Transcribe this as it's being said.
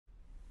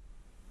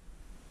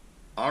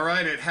All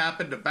right, it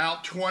happened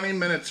about 20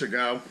 minutes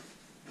ago.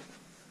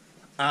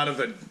 I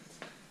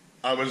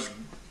was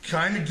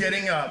kind of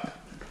getting up.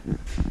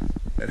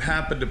 It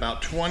happened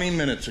about 20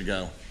 minutes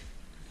ago.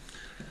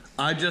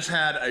 I just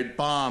had a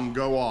bomb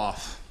go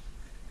off.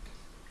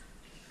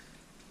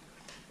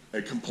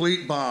 A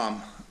complete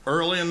bomb.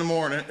 Early in the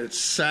morning. It's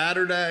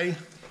Saturday,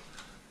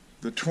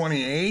 the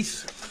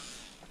 28th.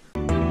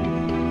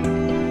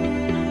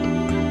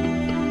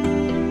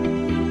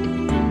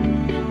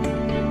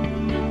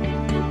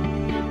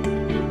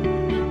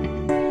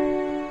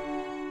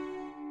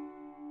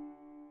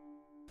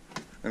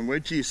 And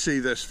wait till you see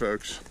this,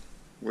 folks.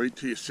 Wait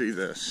till you see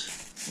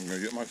this. I'm gonna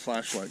get my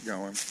flashlight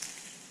going.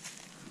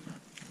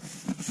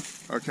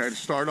 Okay, to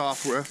start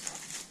off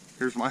with,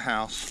 here's my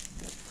house.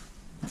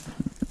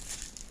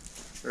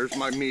 There's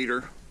my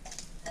meter.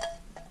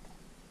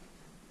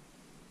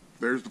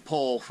 There's the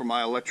pole for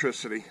my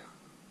electricity.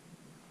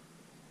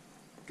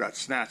 Got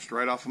snatched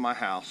right off of my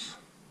house.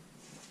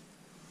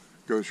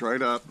 Goes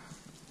right up,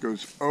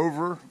 goes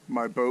over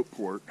my boat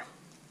port.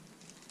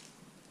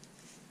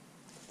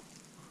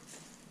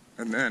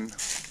 And then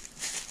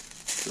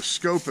the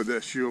scope of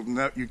this, you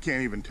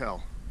can't even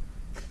tell.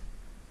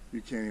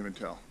 You can't even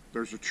tell.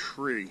 There's a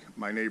tree,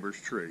 my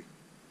neighbor's tree,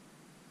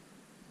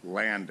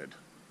 landed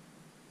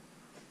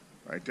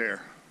right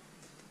there.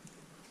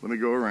 Let me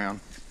go around.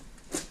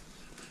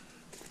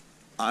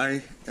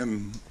 I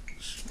am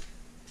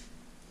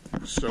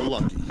so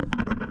lucky.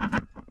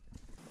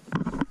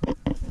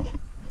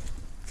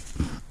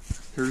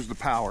 Here's the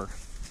power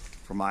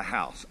from my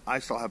house. I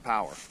still have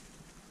power.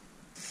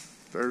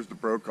 There's the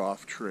broke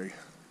off tree.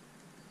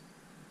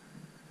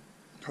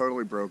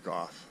 Totally broke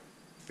off.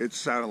 It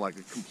sounded like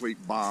a complete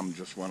bomb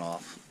just went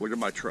off. Look at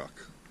my truck.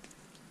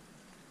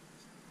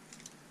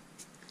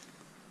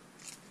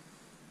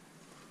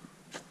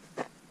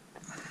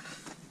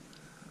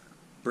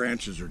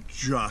 Branches are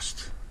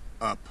just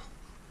up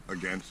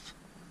against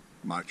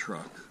my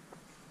truck.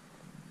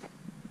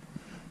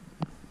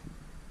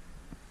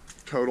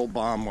 Total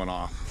bomb went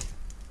off.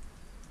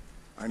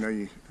 I know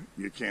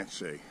you can't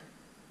see.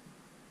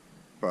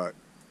 But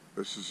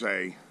this is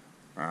a,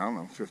 I don't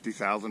know,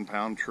 50,000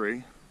 pound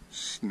tree,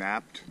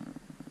 snapped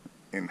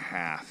in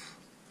half.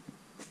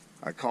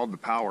 I called the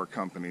power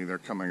company, they're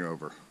coming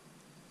over.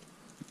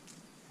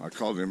 I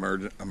called the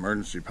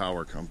emergency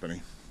power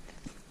company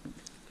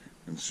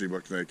and see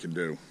what they can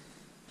do.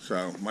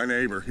 So my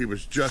neighbor, he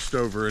was just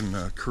over in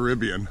the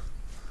Caribbean.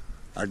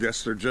 I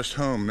guess they're just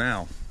home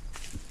now,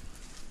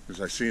 because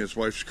I see his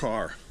wife's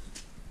car.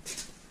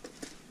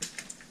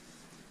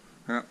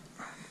 Yeah.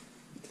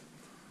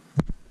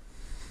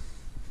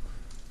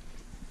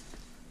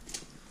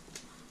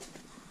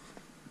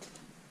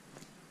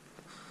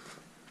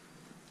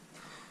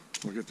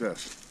 Look at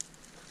this.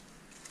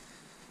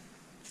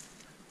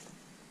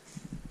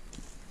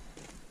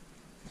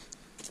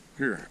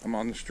 Here, I'm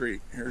on the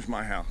street. Here's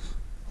my house.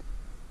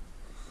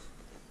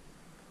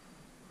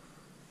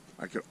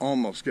 I could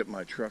almost get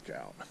my truck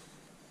out.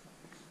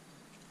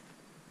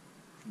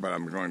 But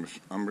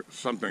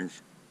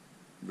something's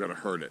gonna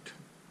hurt it.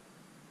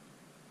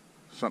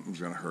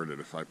 Something's gonna hurt it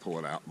if I pull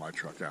it out, my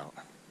truck out.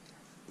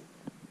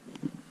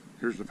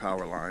 Here's the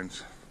power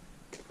lines.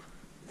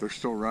 They're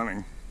still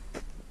running.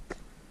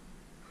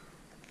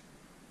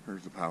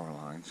 Here's the power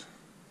lines,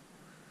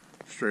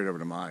 straight over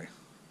to my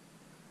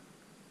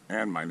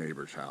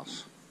neighbor's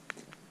house.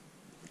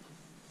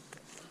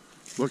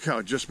 Look how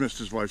it just missed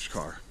his wife's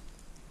car.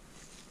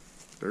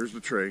 There's the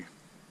tree,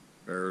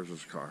 there's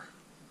his car.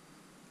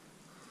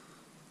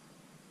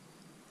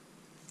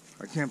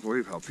 I can't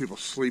believe how people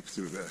sleep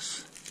through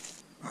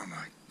this. Oh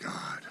my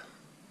God.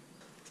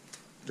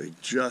 They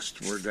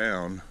just were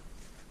down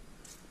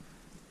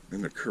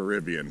in the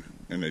Caribbean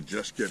and they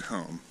just get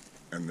home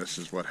and this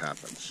is what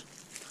happens.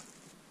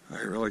 I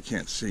really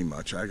can't see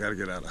much. I gotta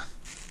get out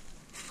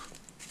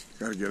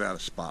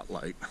of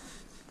spotlight.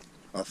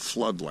 A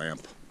flood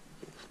lamp.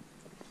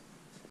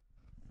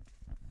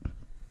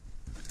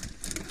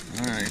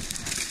 Alright.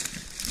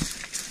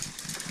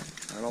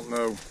 I don't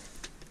know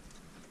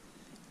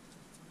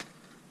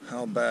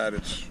how bad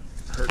if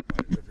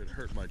it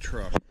hurt my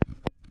truck.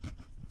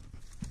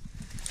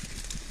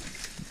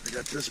 I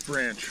got this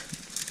branch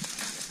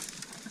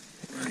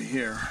right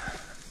here.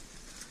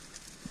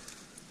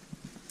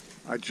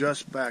 I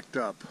just backed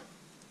up.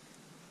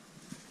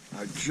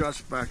 I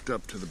just backed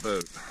up to the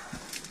boat.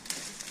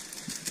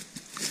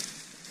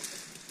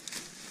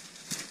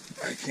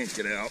 I can't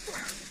get out.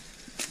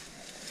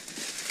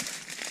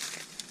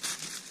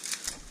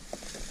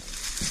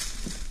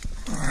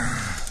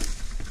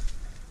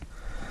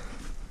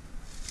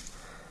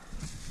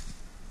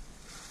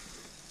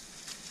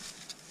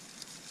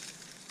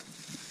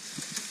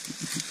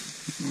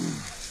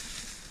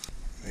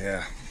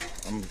 Yeah,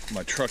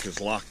 my truck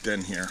is locked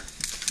in here.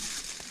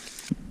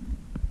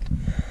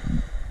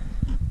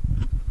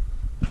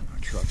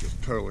 Truck is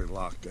totally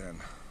locked in.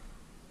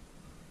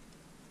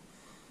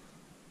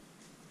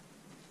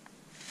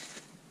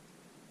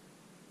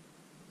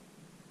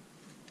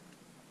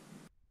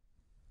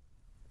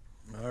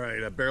 All right,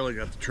 Alright, I barely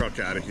got the truck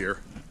out of here.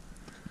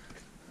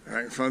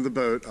 Right in front of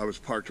the boat. I was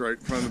parked right in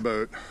front of the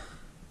boat.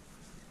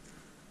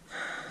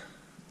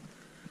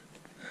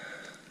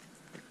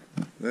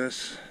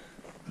 This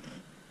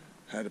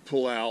had to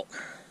pull out.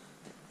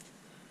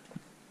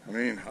 I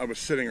mean, I was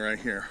sitting right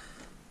here,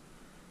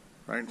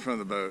 right in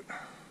front of the boat.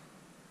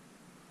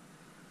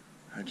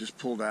 I just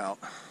pulled out.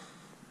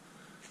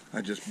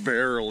 I just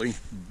barely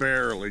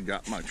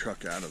got my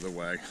truck out of the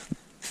way.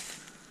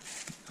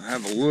 I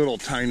have a little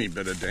tiny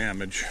bit of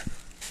damage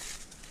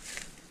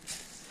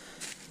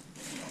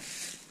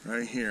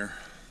right here.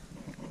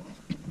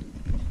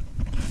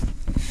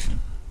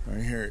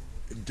 Right here,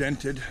 it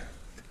dented,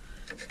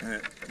 and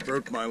it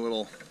broke my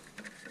little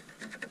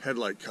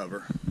headlight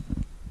cover.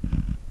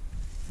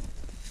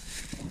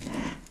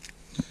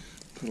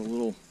 Put a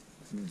little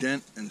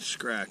dent and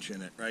scratch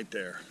in it right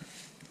there.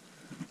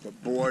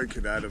 But boy,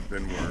 could that have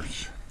been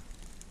worse.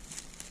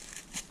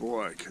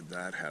 Boy, could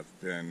that have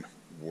been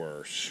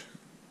worse.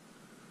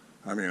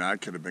 I mean, I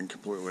could have been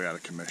completely out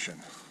of commission.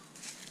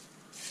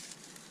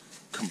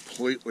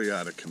 Completely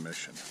out of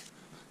commission.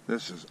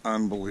 This is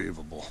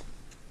unbelievable.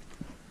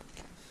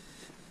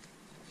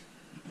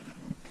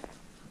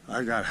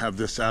 I gotta have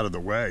this out of the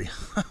way.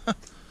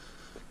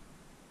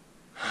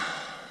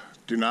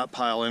 Do not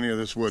pile any of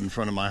this wood in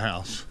front of my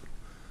house.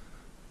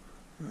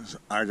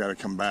 I gotta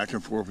come back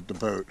and forth with the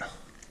boat.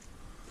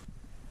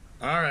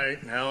 All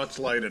right, now it's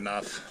light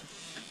enough.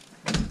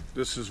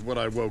 This is what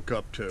I woke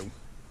up to.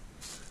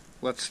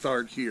 Let's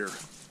start here.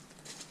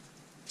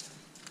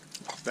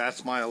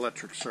 That's my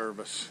electric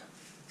service.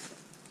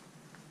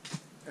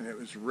 And it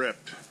was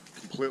ripped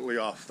completely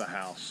off the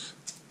house.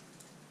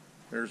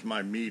 There's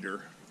my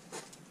meter.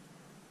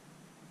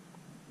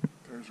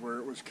 There's where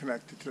it was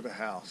connected to the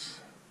house.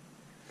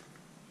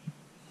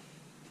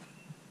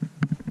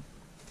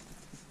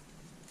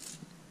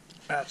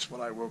 That's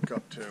what I woke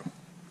up to.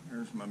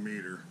 There's my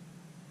meter.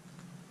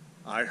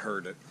 I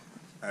heard it,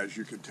 as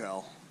you could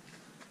tell.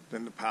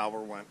 Then the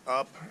power went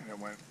up and it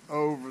went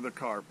over the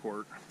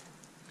carport.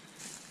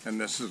 And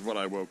this is what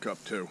I woke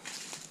up to.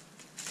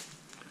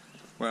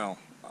 Well,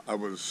 I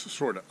was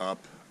sort of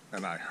up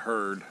and I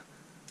heard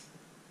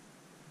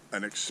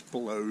an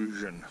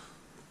explosion.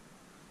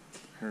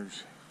 There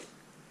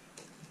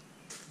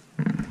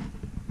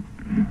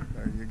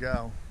you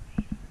go.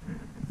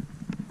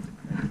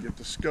 And to get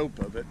the scope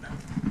of it,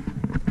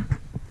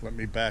 let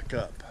me back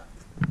up.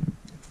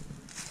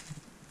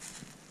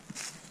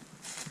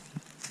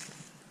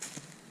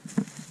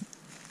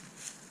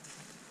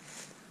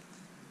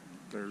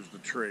 There's the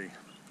tree.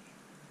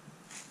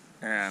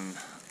 And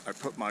I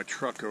put my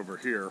truck over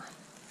here.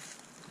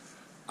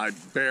 I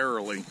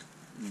barely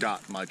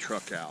got my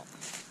truck out.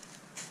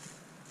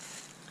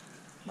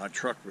 My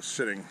truck was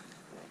sitting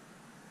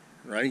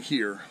right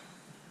here,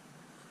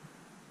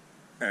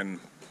 and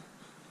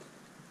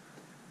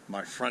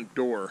my front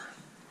door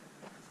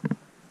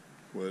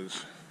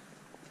was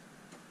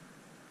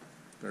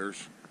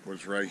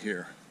right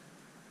here.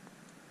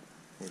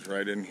 Was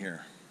right in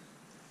here.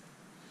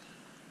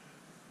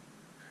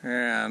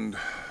 And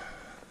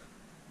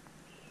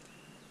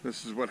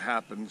this is what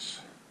happens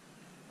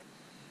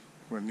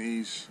when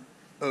these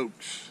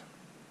oaks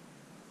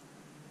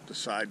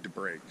decide to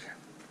break.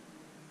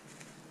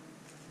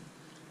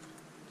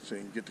 So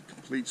you can get the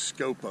complete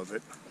scope of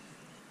it.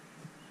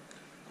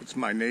 It's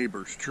my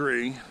neighbor's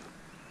tree.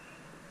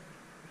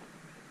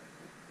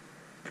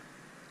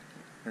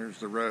 There's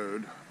the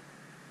road.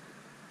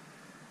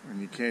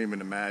 And you can't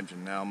even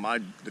imagine. Now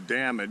the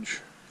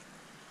damage,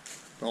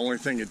 the only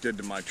thing it did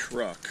to my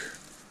truck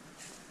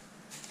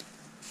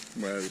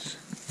was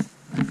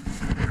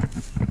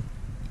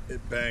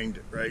it banged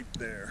it right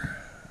there.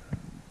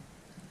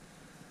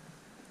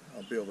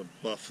 I'll be able to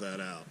buff that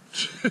out.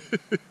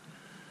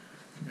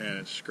 And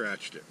it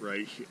scratched it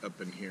right up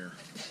in here.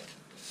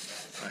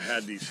 I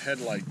had these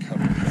headlight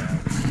covers on,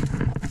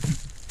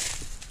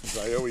 because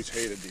I always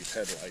hated these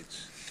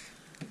headlights.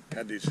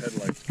 Had these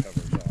headlight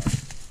covers on.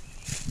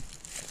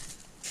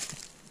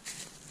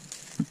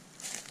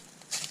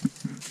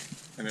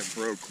 And it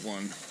broke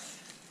one.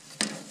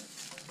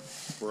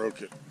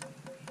 Broke it.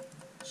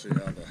 See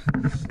how the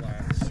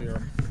slats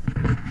here?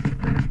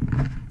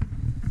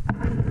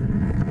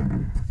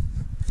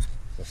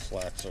 The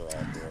slats are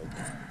all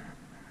broken.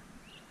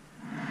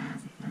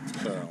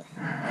 So,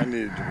 I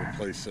needed to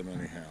replace them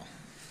anyhow.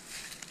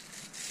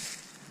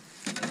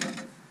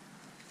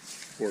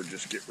 Or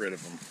just get rid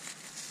of them.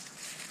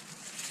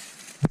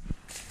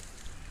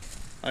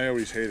 I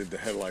always hated the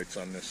headlights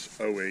on this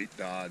 '08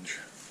 Dodge.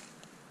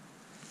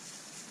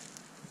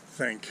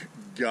 Thank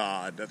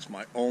God, that's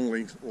my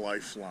only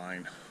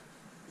lifeline.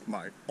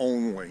 My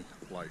only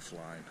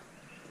lifeline.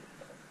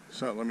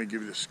 So let me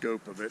give you the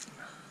scope of it.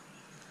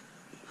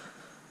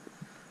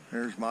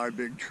 There's my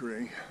big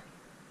tree.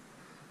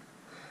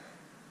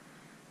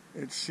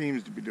 It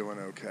seems to be doing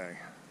okay.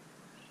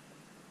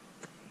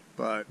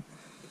 But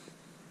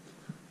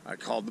I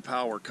called the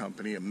power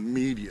company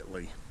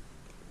immediately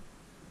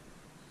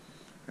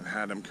and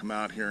had him come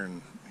out here,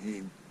 and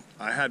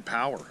I had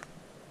power.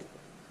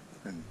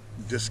 And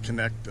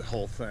disconnect the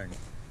whole thing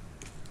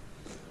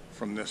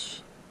from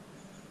this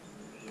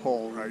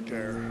pole right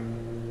there.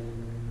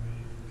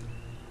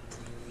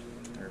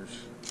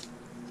 There's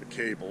the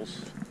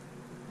cables.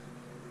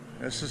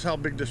 This is how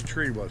big this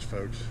tree was,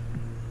 folks.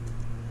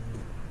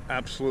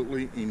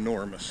 Absolutely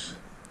enormous.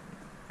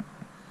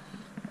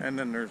 And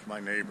then there's my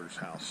neighbor's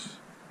house.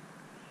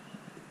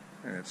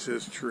 And it's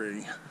his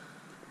tree.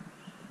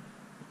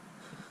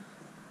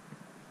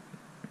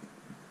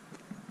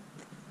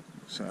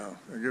 So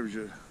that gives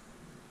you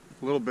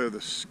a little bit of the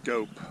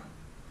scope.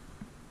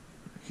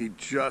 He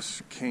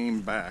just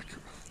came back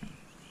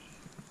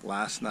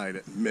last night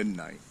at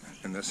midnight,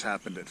 and this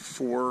happened at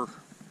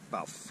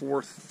about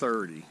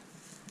 4:30.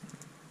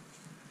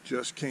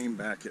 Just came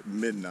back at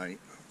midnight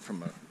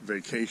from a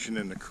vacation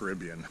in the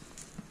Caribbean.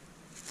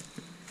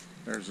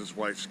 There's his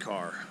wife's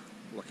car.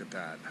 Look at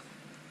that.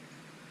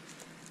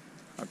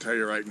 I'll tell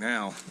you right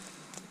now,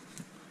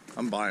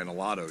 I'm buying a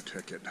lotto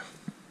ticket.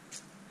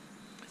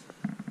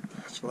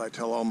 That's what I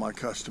tell all my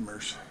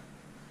customers.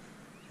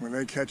 When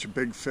they catch a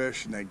big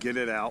fish and they get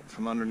it out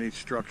from underneath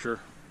structure,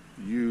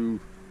 you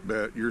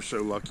bet you're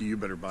so lucky you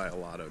better buy a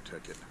lotto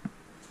ticket.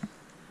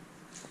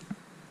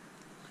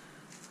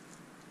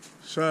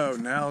 So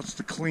now it's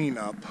the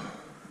cleanup,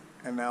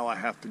 and now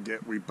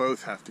we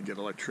both have to get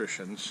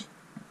electricians.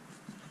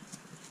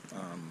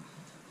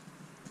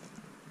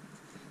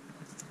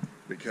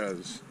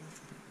 Because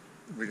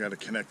we got to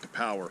connect the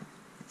power.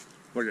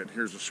 Look at,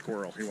 here's a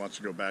squirrel. He wants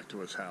to go back to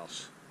his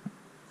house.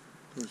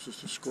 There's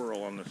just a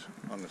squirrel on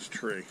this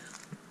tree.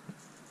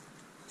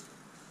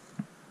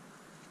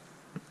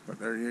 But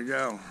there you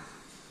go.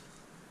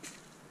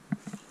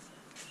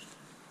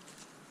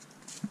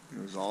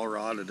 It was all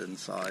rotted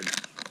inside,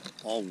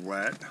 all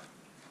wet.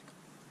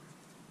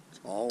 It's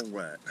all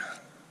wet.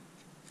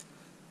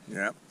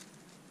 Yep.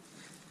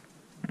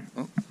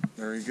 Oh,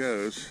 there he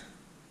goes.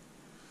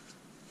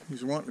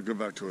 He's wanting to go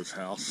back to his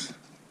house.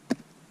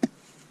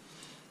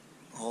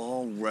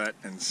 All wet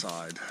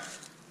inside.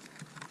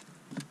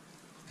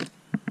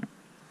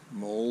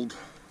 Mold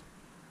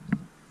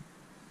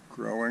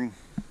growing.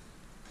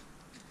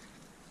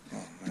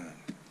 Oh man.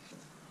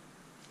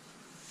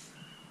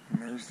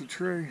 And there's the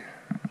tree.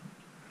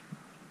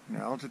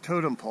 Now it's a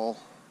totem pole.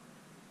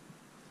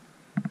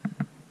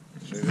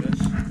 See this?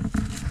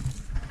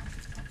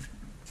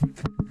 There's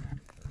the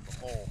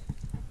hole.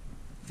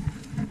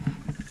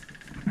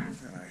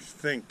 And I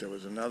think there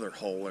was another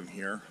hole in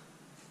here.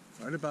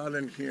 Right about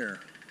in here.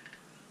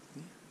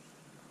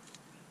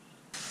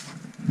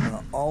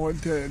 Now, all it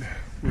did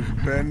was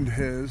bend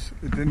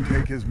it didn't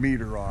take his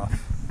meter off.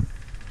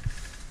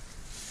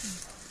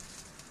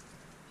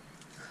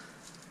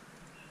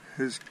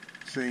 His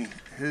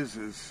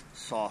is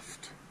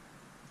soft.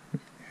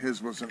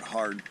 His wasn't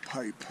hard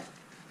pipe.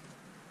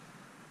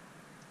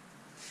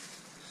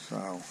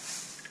 So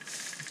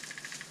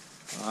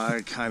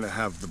I kind of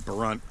have the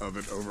brunt of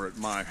it over at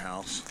my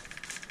house.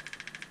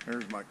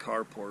 There's my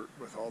carport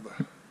with all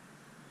the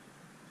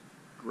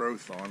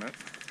growth on it.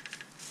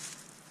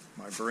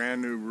 My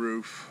brand new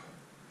roof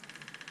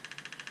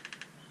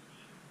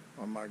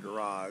on my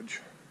garage.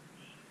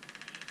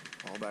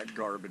 All that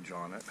garbage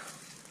on it.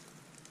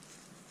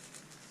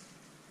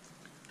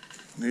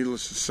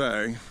 Needless to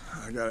say,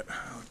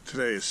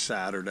 today is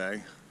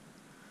Saturday.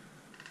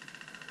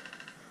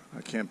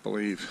 I can't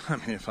believe,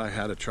 if I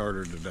had a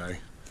charter today,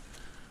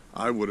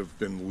 I would have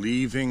been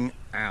leaving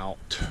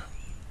out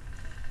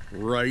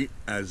right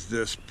as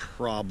this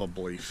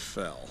probably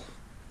fell.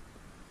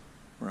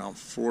 Around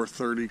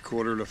 4:30,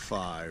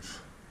 4:45.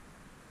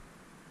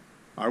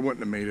 I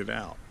wouldn't have made it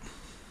out.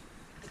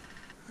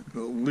 At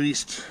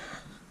least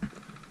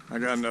I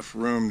got enough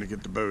room to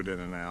get the boat in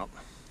and out.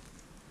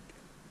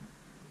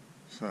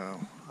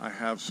 So I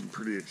have some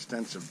pretty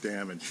extensive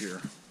damage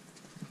here.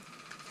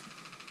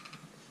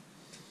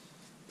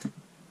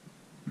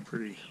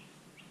 Pretty,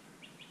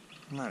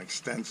 not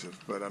extensive,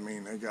 but I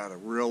mean, they got to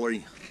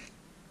really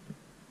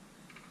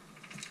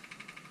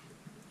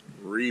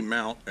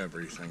remount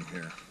everything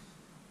here.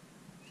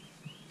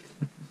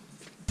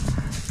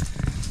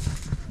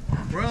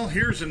 Well,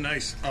 here's a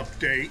nice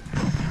update.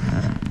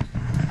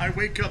 I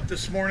wake up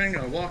this morning,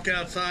 I walk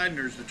outside, and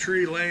there's the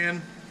tree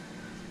laying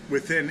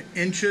within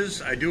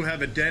inches. I do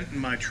have a dent in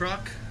my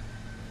truck.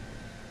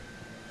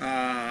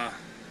 And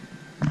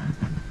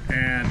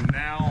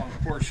now,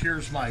 of course,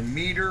 here's my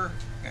meter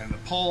and the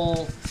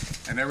pole,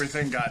 and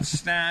everything got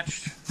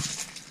snatched.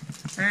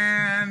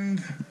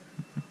 And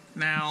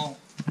now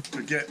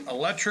to get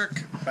electric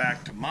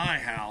back to my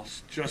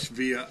house just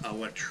via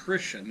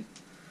electrician,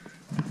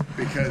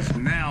 because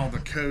now the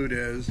code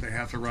is they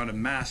have to run a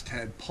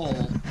masthead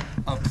pole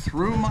up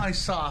through my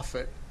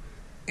soffit,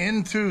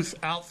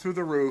 out through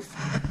the roof,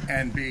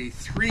 and be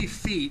 3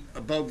 feet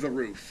above the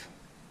roof.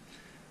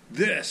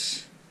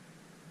 This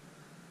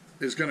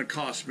is going to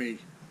cost me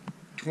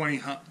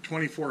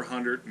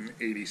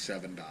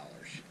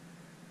 $2,487.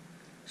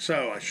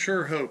 So I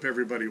sure hope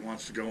everybody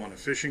wants to go on a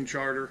fishing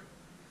charter,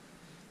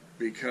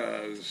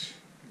 because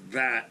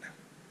that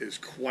is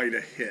quite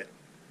a hit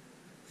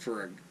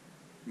for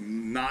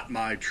not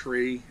my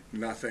tree,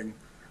 nothing.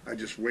 I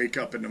just wake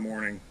up in the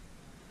morning.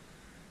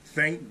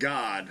 Thank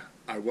God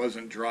I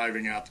wasn't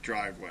driving out the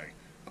driveway.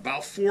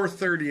 About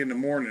 4:30 in the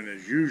morning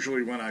is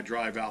usually when I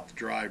drive out the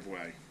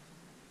driveway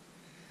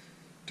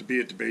to be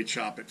at the bait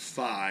shop at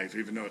 5,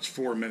 even though it's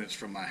 4 minutes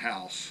from my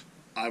house.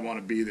 I want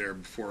to be there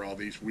before all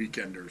these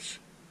weekenders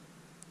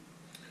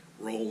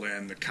roll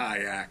in, the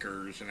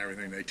kayakers and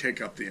everything. They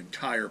take up the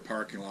entire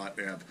parking lot.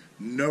 They have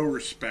no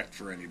respect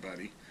for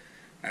anybody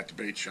at the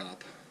bait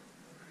shop.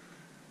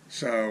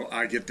 So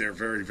I get there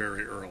very,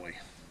 very early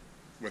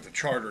with a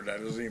charter that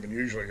isn't even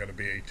usually going to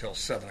be till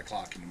 7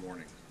 o'clock in the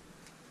morning.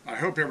 I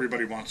hope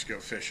everybody wants to go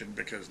fishing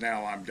because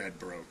now I'm dead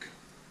broke.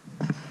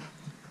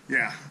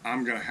 Yeah,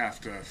 I'm going to have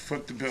to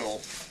foot the bill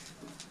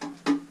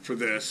for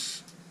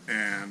this,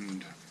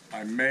 and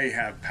I may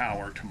have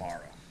power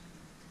tomorrow.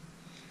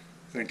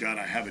 Thank God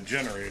I have a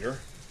generator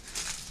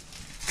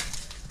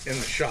in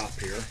the shop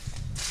here.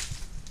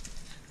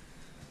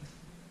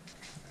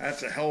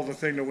 That's a hell of a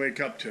thing to wake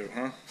up to,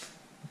 huh?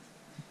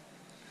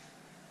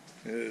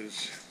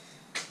 Is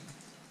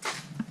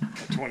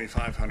a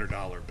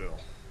 $2,500 bill.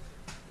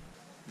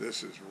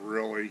 This is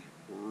really,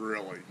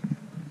 really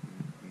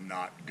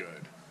not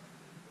good.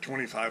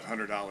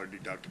 $2,500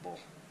 deductible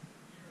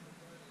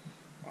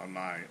on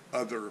my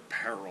other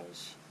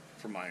perils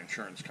from my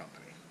insurance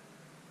company.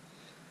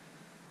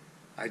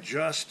 I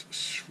just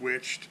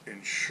switched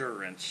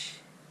insurance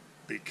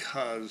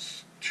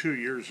because 2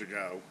 years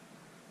ago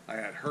I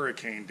had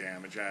hurricane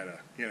damage. I had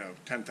a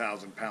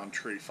 10,000 pound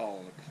tree fall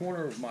in the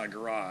corner of my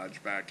garage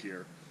back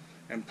here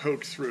and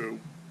poked through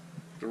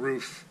the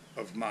roof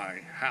of my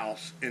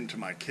house into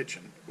my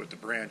kitchen with the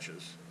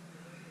branches.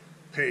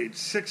 Paid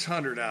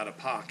 $600 out of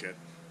pocket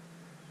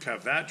to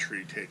have that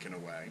tree taken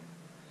away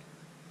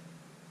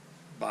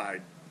by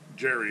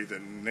Jerry,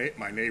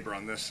 my neighbor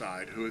on this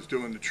side, who is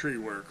doing the tree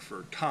work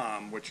for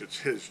Tom, which is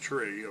his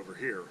tree over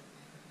here.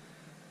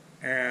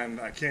 And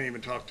I can't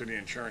even talk to the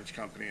insurance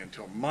company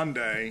until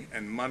Monday,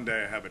 and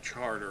Monday I have a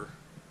charter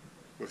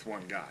with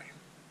one guy.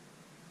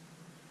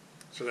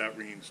 So that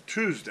means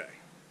Tuesday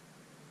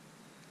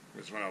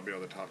is when I'll be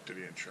able to talk to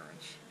the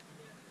insurance.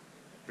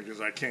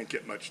 Because I can't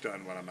get much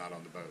done when I'm out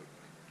on the boat.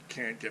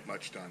 Can't get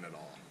much done at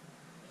all.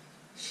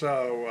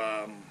 So,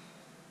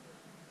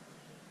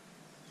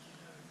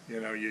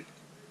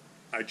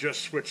 I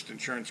just switched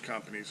insurance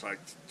companies like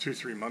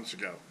 2-3 months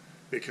ago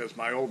because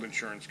my old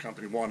insurance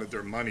company wanted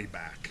their money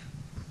back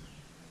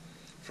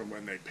from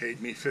when they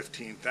paid me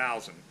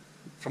 $15,000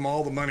 from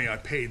all the money I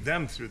paid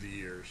them through the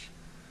years,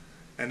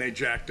 and they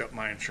jacked up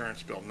my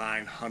insurance bill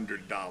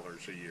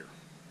 $900 a year.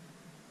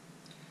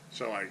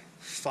 So I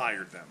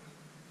fired them,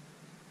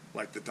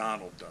 like the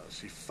Donald does.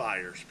 He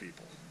fires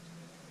people.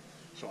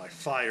 So I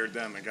fired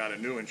them and got a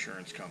new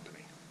insurance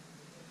company.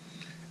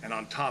 And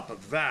on top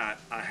of that,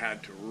 I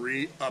had to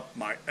re-up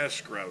my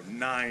escrow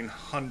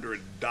 $900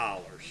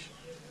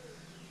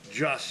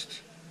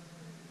 just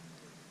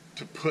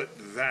to put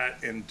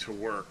that into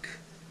work,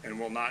 and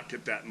will not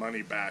get that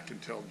money back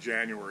until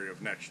January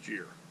of next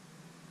year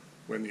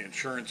when the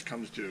insurance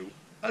comes due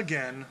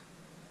again.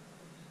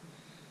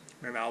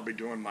 And I'll be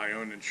doing my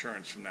own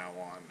insurance from now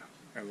on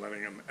and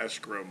letting them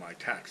escrow my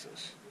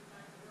taxes.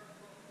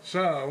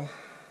 So,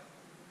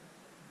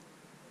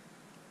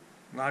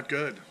 not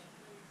good.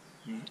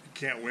 You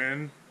can't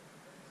win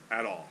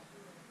at all.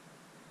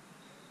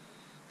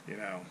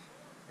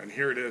 And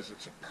here it is.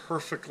 It's a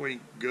perfectly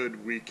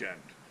good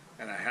weekend.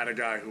 And I had a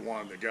guy who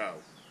wanted to go.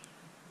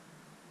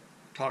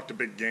 Talked a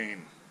big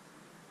game.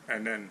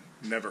 And then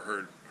never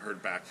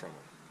heard back from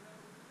him.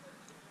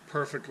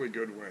 Perfectly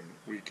good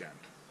weekend.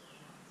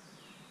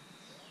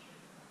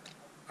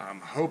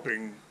 I'm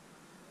hoping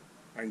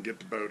I can get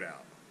the boat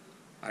out.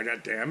 I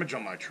got damage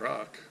on my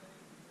truck.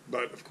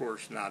 But, of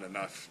course, not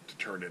enough to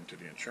turn into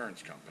the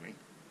insurance company.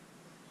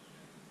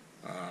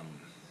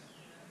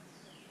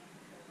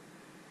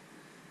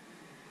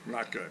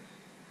 Not good.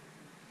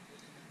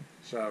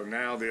 So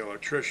now the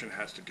electrician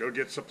has to go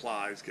get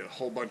supplies, get a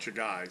whole bunch of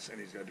guys, and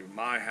he's got to do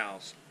my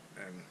house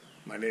and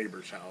my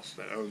neighbor's house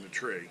that own the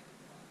tree.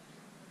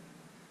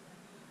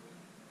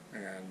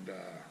 And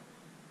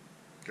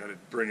got to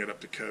bring it up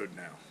to code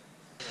now.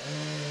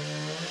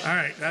 All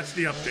right, that's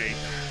the update.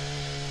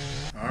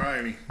 All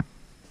righty.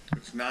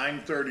 It's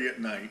 9:30 at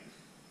night,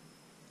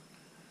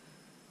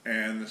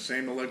 and the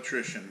same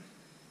electrician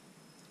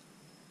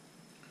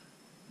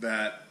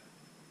that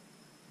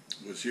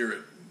was here at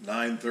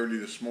 9:30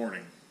 this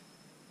morning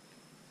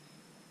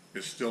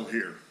is still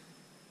here.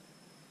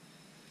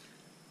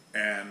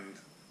 And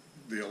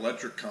the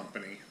electric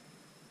company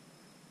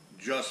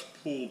just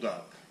pulled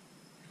up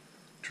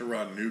to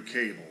run new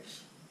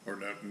cables, or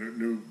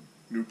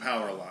new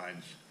power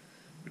lines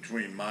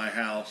between my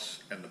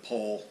house and the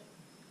pole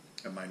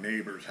and my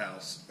neighbor's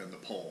house and the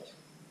pole.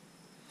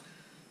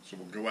 So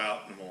we'll go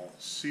out and we'll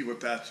see what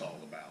that's all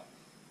about.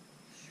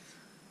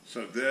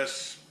 So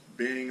this,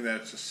 being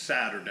that it's a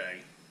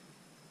Saturday,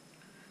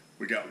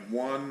 we got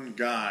one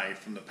guy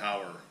from the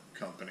power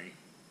company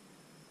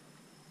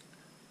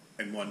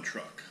and one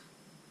truck.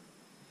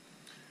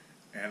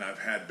 and I've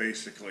had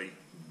basically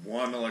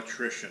one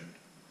electrician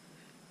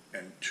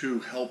and two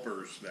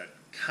helpers that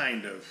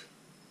kind of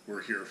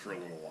were here for a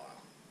little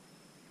while.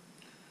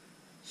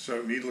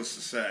 So needless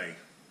to say,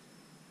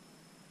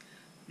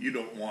 you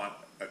don't want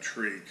a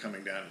tree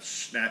coming down and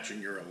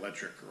snatching your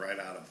electric right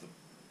out of the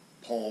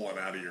pole and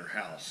out of your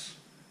house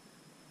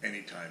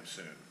anytime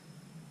soon.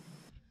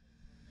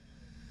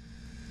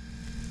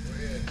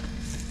 Go ahead.